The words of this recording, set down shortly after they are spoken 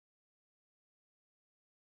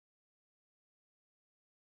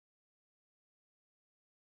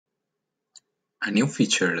A new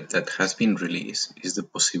feature that has been released is the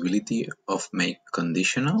possibility of make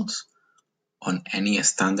conditionals on any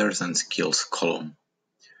standards and skills column.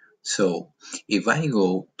 So if I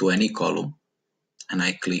go to any column and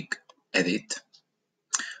I click edit,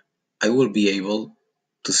 I will be able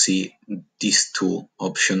to see these two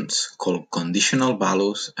options called conditional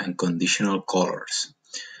values and conditional colors.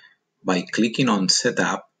 By clicking on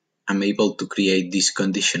setup, I'm able to create this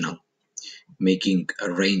conditional, making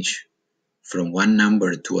a range from one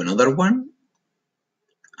number to another one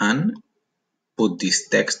and put this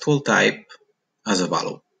textual type as a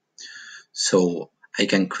value. So I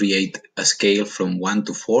can create a scale from 1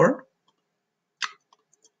 to 4,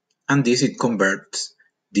 and it converts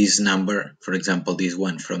this number, for example this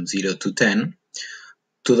one from 0 to 10,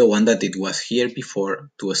 to the one that it was here before,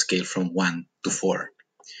 to a scale from 1 to 4.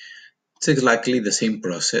 It's exactly the same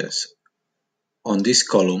process on this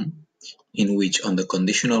column, in which on the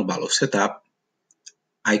conditional value setup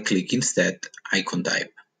I click instead icon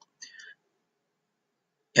type.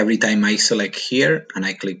 Every time I select here and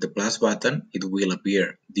I click the plus button, it will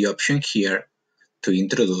appear the option here to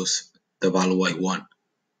introduce the value I want,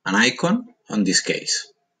 an icon on this case.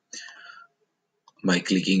 By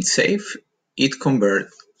clicking save, it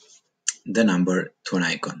converts the number to an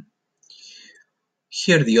icon.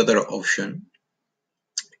 Here the other option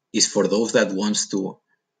is for those that wants to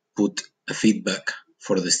put a feedback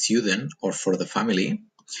for the student or for the family.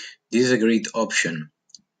 This is a great option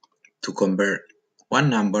to convert one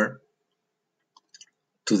number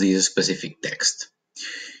to this specific text.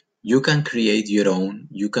 You can create your own,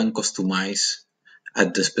 you can customize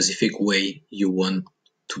at the specific way you want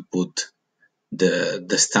to put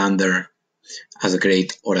the standard as a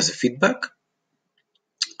grade or as a feedback.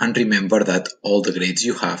 And remember that all the grades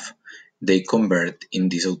you have, they convert in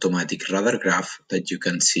this automatic radar graph that you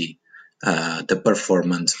can see the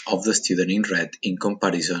performance of the student in red in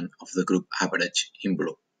comparison of the group average in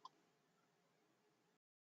blue.